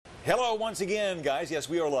Hello once again, guys. Yes,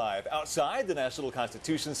 we are live outside the National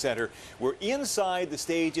Constitution Center. We're inside. The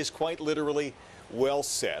stage is quite literally well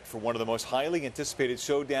set for one of the most highly anticipated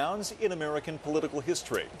showdowns in American political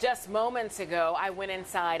history. Just moments ago, I went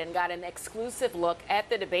inside and got an exclusive look at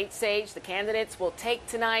the debate stage the candidates will take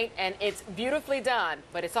tonight, and it's beautifully done,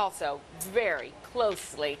 but it's also very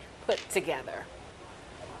closely put together.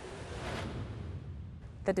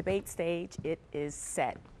 The debate stage, it is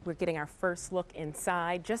set. We're getting our first look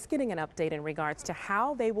inside, just getting an update in regards to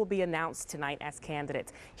how they will be announced tonight as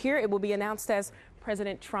candidates. Here it will be announced as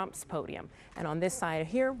President Trump's podium, and on this side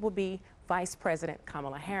here will be Vice President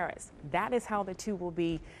Kamala Harris. That is how the two will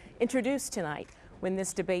be introduced tonight when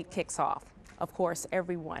this debate kicks off. Of course,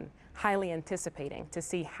 everyone highly anticipating to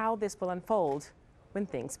see how this will unfold when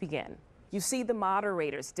things begin. You see the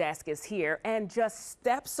moderator's desk is here, and just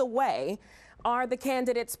steps away are the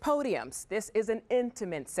candidates' podiums. This is an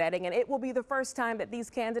intimate setting, and it will be the first time that these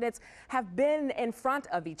candidates have been in front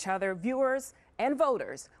of each other, viewers and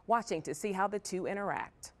voters watching to see how the two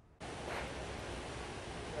interact.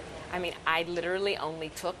 I mean, I literally only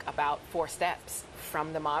took about 4 steps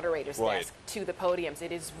from the moderator's desk to the podiums.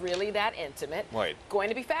 It is really that intimate. Going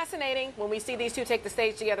to be fascinating when we see these two take the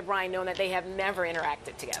stage together, Brian, knowing that they have never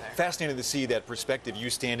interacted together. Fascinating to see that perspective. You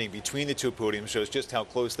standing between the two podiums shows just how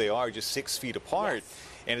close they are, just 6 feet apart. Yes.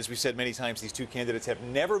 And as we said many times, these two candidates have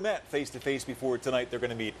never met face-to-face before. Tonight they're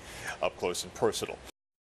going to meet up close and personal.